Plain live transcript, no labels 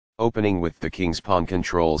Opening with the king's pawn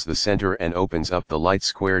controls the center and opens up the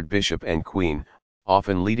light-squared bishop and queen,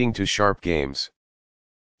 often leading to sharp games.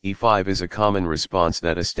 e5 is a common response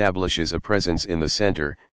that establishes a presence in the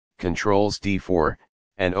center, controls d4,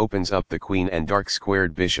 and opens up the queen and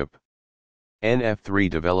dark-squared bishop. Nf3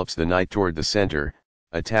 develops the knight toward the center,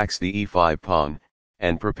 attacks the e5 pawn,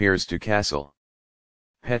 and prepares to castle.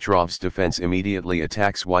 Petrov's defense immediately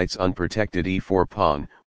attacks white's unprotected e4 pawn,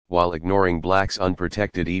 while ignoring black's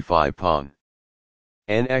unprotected e5 pawn.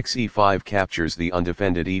 Nx e5 captures the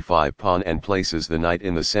undefended e5 pawn and places the knight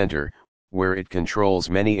in the center, where it controls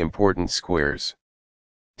many important squares.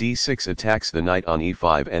 d6 attacks the knight on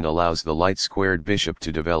e5 and allows the light-squared bishop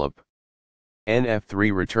to develop.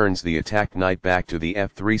 Nf3 returns the attacked knight back to the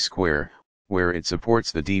f3 square, where it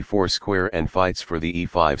supports the d4 square and fights for the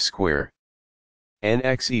e5 square.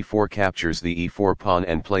 Nx e4 captures the e4 pawn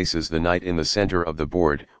and places the knight in the center of the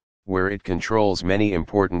board, where it controls many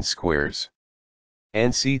important squares.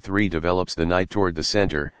 Nc3 develops the knight toward the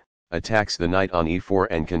center, attacks the knight on e4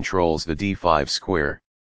 and controls the d5 square.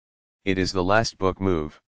 It is the last book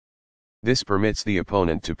move. This permits the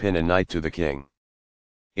opponent to pin a knight to the king.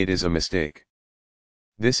 It is a mistake.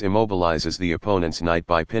 This immobilizes the opponent's knight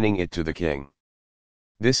by pinning it to the king.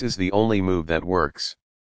 This is the only move that works.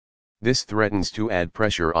 This threatens to add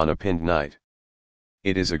pressure on a pinned knight.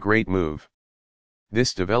 It is a great move.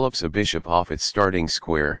 This develops a bishop off its starting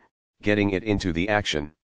square, getting it into the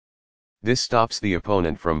action. This stops the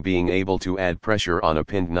opponent from being able to add pressure on a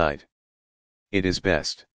pinned knight. It is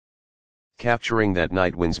best. Capturing that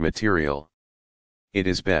knight wins material. It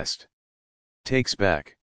is best. Takes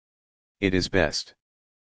back. It is best.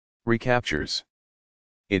 Recaptures.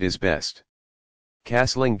 It is best.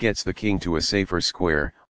 Castling gets the king to a safer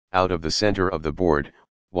square, out of the center of the board,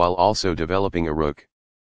 while also developing a rook.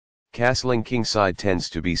 Castling kingside tends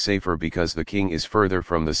to be safer because the king is further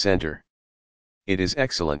from the center. It is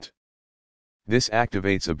excellent. This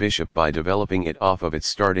activates a bishop by developing it off of its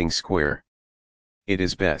starting square. It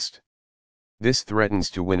is best. This threatens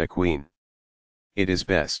to win a queen. It is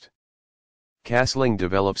best. Castling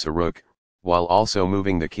develops a rook, while also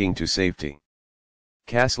moving the king to safety.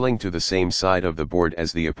 Castling to the same side of the board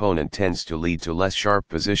as the opponent tends to lead to less sharp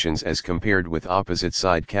positions as compared with opposite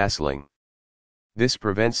side castling. This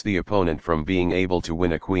prevents the opponent from being able to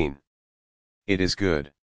win a queen. It is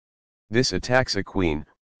good. This attacks a queen,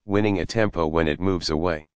 winning a tempo when it moves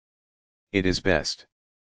away. It is best.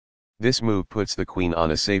 This move puts the queen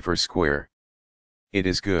on a safer square. It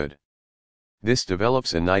is good. This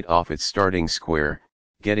develops a knight off its starting square,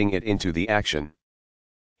 getting it into the action.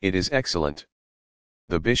 It is excellent.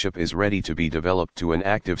 The bishop is ready to be developed to an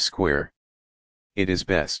active square. It is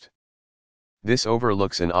best. This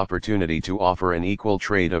overlooks an opportunity to offer an equal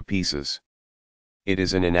trade of pieces. It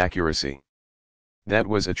is an inaccuracy. That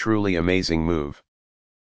was a truly amazing move.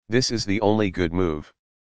 This is the only good move.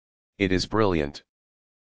 It is brilliant.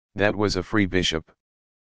 That was a free bishop.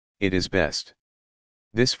 It is best.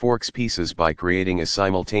 This forks pieces by creating a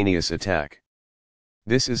simultaneous attack.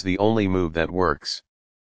 This is the only move that works.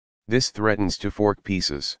 This threatens to fork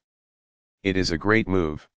pieces. It is a great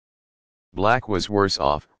move. Black was worse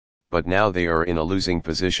off, but now they are in a losing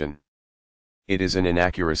position. It is an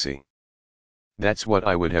inaccuracy. That's what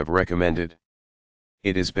I would have recommended.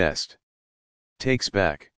 It is best. Takes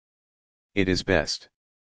back. It is best.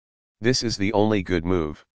 This is the only good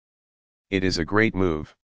move. It is a great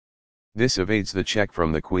move. This evades the check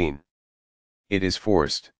from the queen. It is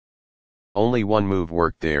forced. Only one move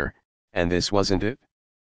worked there, and this wasn't it?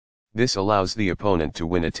 This allows the opponent to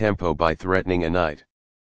win a tempo by threatening a knight.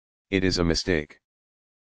 It is a mistake.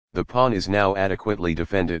 The pawn is now adequately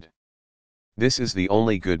defended. This is the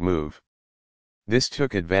only good move. This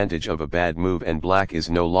took advantage of a bad move and black is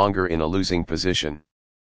no longer in a losing position.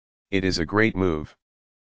 It is a great move.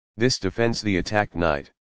 This defends the attacked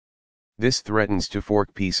knight. This threatens to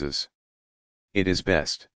fork pieces. It is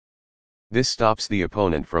best. This stops the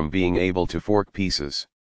opponent from being able to fork pieces.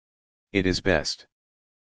 It is best.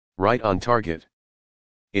 Right on target.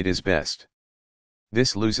 It is best.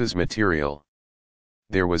 This loses material.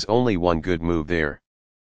 There was only one good move there.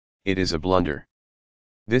 It is a blunder.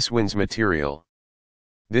 This wins material.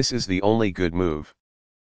 This is the only good move.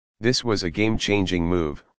 This was a game-changing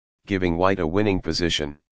move, giving white a winning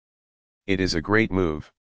position. It is a great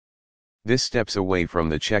move. This steps away from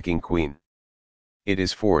the checking queen. It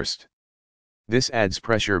is forced. This adds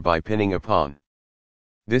pressure by pinning a pawn.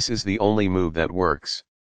 This is the only move that works.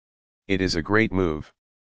 It is a great move.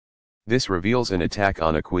 This reveals an attack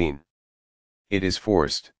on a queen. It is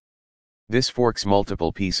forced. This forks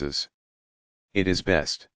multiple pieces. It is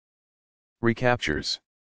best. Recaptures.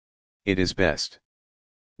 It is best.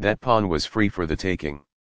 That pawn was free for the taking.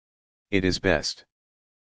 It is best.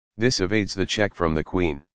 This evades the check from the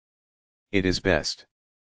queen. It is best.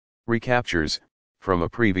 Recaptures, from a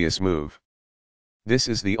previous move. This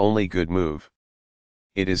is the only good move.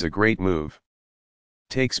 It is a great move.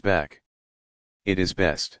 Takes back. It is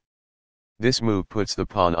best. This move puts the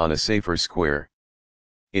pawn on a safer square.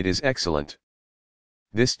 It is excellent.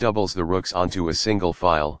 This doubles the rooks onto a single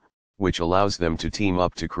file, which allows them to team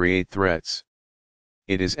up to create threats.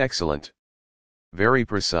 It is excellent. Very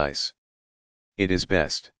precise. It is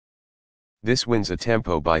best. This wins a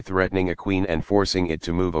tempo by threatening a queen and forcing it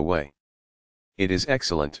to move away. It is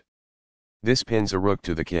excellent. This pins a rook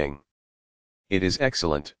to the king. It is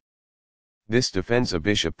excellent. This defends a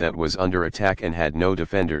bishop that was under attack and had no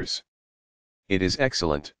defenders. It is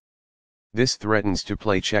excellent. This threatens to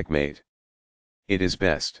play checkmate. It is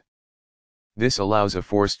best. This allows a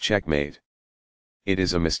forced checkmate. It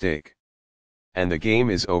is a mistake. And the game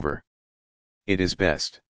is over. It is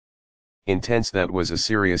best. Intense. That was a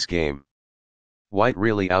serious game. White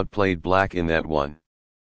really outplayed black in that one.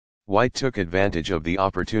 White took advantage of the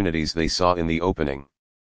opportunities they saw in the opening.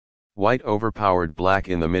 White overpowered black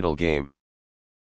in the middle game.